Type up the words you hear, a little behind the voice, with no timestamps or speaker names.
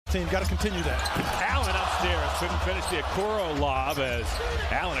Team got to continue that. Allen upstairs couldn't finish the Okoro lob as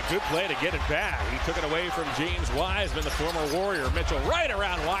Allen, a good play to get it back. He took it away from James Wiseman, the former Warrior. Mitchell right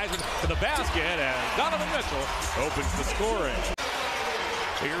around Wiseman to the basket, and Donovan Mitchell opens the scoring.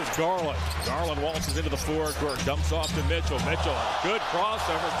 Here's Garland. Garland waltzes into the forecourt, dumps off to Mitchell. Mitchell, good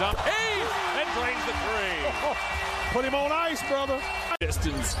crossover, dump, and drains the three. Put him on ice, brother.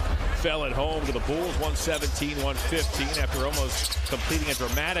 Pistons fell at home to the Bulls, 117-115 after almost completing a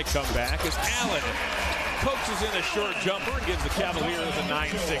dramatic comeback as Allen coaxes in a short jumper and gives the Cavaliers a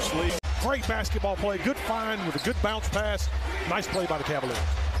 9-6 lead. Great basketball play, good find with a good bounce pass. Nice play by the Cavaliers.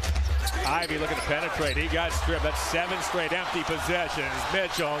 Ivy looking to penetrate. He got stripped. That's 7 straight empty possessions.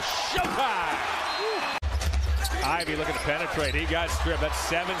 Mitchell, showtime! Ivy looking to penetrate. He got stripped. That's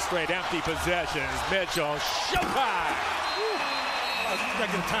 7 straight empty possessions. Mitchell, showtime! Got to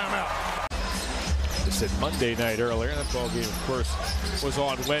get a timeout. They said Monday night earlier. That ball game, of course, was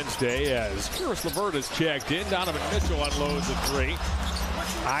on Wednesday as Chris LeVert is checked in. Donovan Mitchell unloads a 3.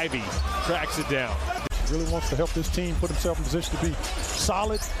 Ivy tracks it down. He really wants to help this team put himself in position to be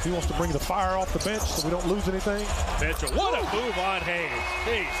solid. He wants to bring the fire off the bench so we don't lose anything. Mitchell, what a move on Hayes.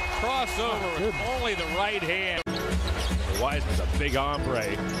 Hayes, crossover with only the right hand. Wiseman's a big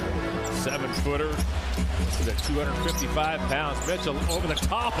hombre, 7-footer, listed at 255 pounds. Mitchell over the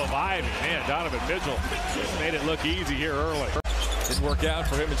top of Ivy. Man, Donovan Mitchell just made it look easy here early. Didn't work out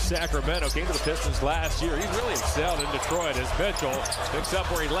for him in Sacramento. Came to the Pistons last year. He's really excelled in Detroit as Mitchell picks up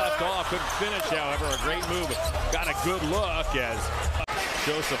where he left off. Couldn't finish, however. A great move. Got a good look as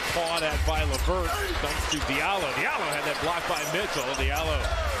Joseph pawed at by LeVert. Comes to Diallo. Diallo had that blocked by Mitchell. Diallo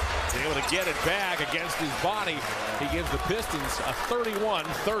able to get it back against his body. He gives the Pistons a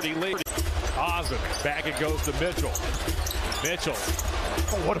 31-30 lead. Osmond, back it goes to Mitchell. Mitchell.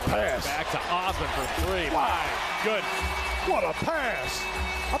 Oh, what a pass. Back to Osmond for 3. My good. What a pass.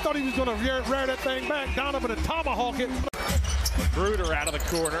 I thought he was going to rear that thing back. Donovan and tomahawk it. Gruder out of the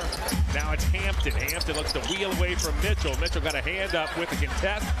corner. Now it's Hampton. Hampton looks to wheel away from Mitchell. Mitchell got a hand up with the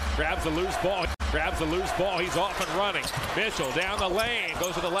contest. Grabs the loose ball. He's off and running. Mitchell down the lane.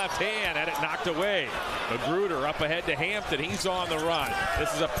 Goes to the left hand. Had it knocked away. Gruder up ahead to Hampton. He's on the run.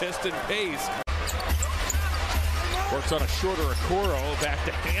 This is a Piston pace. Works on a shorter Okoro. Back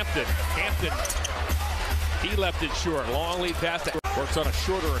to Hampton. Hampton. He left it short. Long lead pass to. Works on a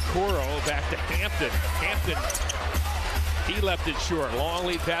shorter Okoro. Back to Hampton. Hampton. He left it short. Long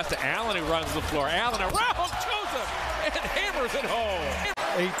lead pass to Allen, who runs the floor. Allen around Joseph and hammers it home.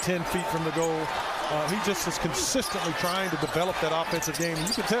 8-10 feet from the goal. He just is consistently trying to develop that offensive game.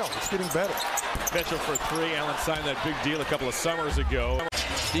 You can tell it's getting better. Mitchell for 3. Allen signed that big deal a couple of summers ago.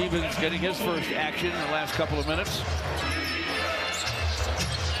 Stevens getting his first action in the last couple of minutes.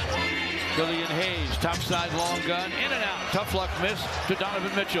 Killian Hayes, topside long gun, in and out. Tough luck miss to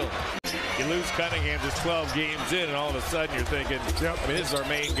Donovan Mitchell. You lose Cunningham just 12 games in, and all of a sudden you're thinking, yep, I mean, this is our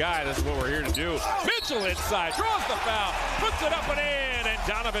main guy. This is what we're here to do. Mitchell inside, draws the foul, puts it up and in, and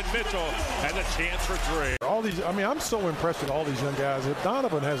Donovan Mitchell has a chance for 3. All these, I mean, I'm so impressed with all these young guys.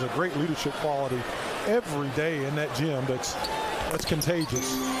 Donovan has a great leadership quality every day in that gym that's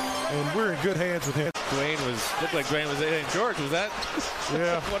contagious, and we're in good hands with him. Looked like Dwayne was in George. Was that?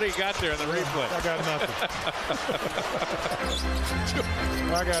 Yeah. What do you got there in the replay? I got nothing.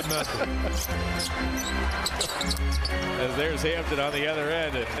 I got nothing. As there's Hampton on the other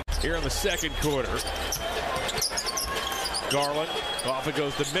end. Here in the second quarter. Garland. Off it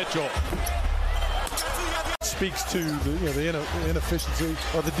goes to Mitchell. Speaks to the inefficiency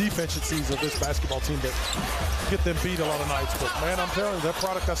or the deficiencies of this basketball team that get them beat a lot of nights. But man, I'm telling you, that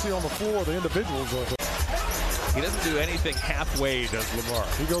product I see on the floor, the individuals are. He doesn't do anything halfway, does Lamar.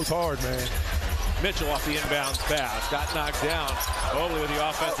 He goes hard, man. Mitchell off the inbounds pass. Got knocked down. Mobley with the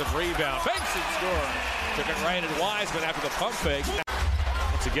offensive rebound. Fakes and scores. Took it right at Wiseman after the pump fake.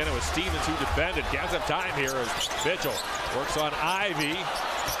 Once again, it was Stevens who defended. Gaps up time here as Mitchell works on Ivy.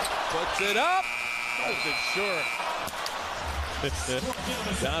 Puts it up. Puts it short.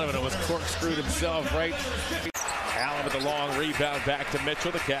 Donovan almost corkscrewed himself right. Allen with the long rebound back to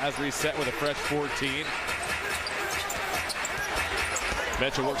Mitchell. The Cavs reset with a fresh 14.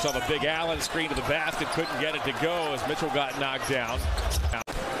 Mitchell works on the big Allen screen to the basket. Couldn't get it to go as Mitchell got knocked down.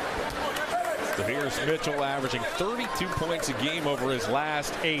 So here's Mitchell averaging 32 points a game over his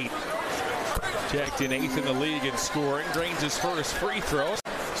last 8. Checked in 8th in the league in scoring. Drains his first free throw.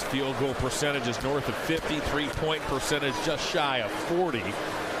 His field goal percentage is north of 50. 3-point percentage just shy of 40.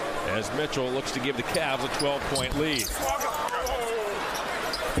 As Mitchell looks to give the Cavs a 12-point lead.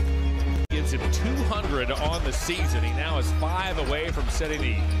 Gives him 200 on the season. He now is 5 away from setting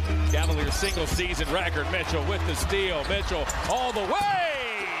the Cavaliers single-season record. Mitchell with the steal. Mitchell all the way.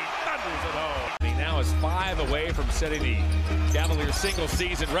 5 away from setting the Cavaliers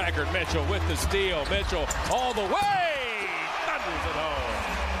single-season record. Mitchell with the steal. Mitchell all the way. Thunders it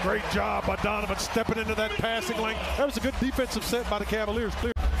home. Great job by Donovan stepping into that passing lane. That was a good defensive set by the Cavaliers.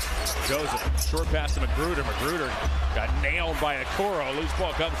 Clear. Joseph, short pass to Magruder. Magruder got nailed by Okoro. Loose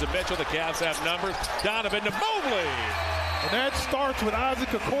ball comes to Mitchell. The Cavs have numbers. Donovan to Mobley. And that starts with Isaac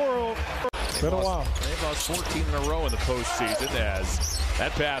Okoro. Been a while. They've lost 14 in a row in the postseason as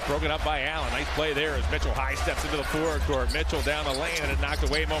that pass broken up by Allen. Nice play there as Mitchell high steps into the forward court. Mitchell down the lane and it knocked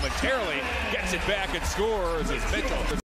away momentarily. Gets it back and scores as Mitchell.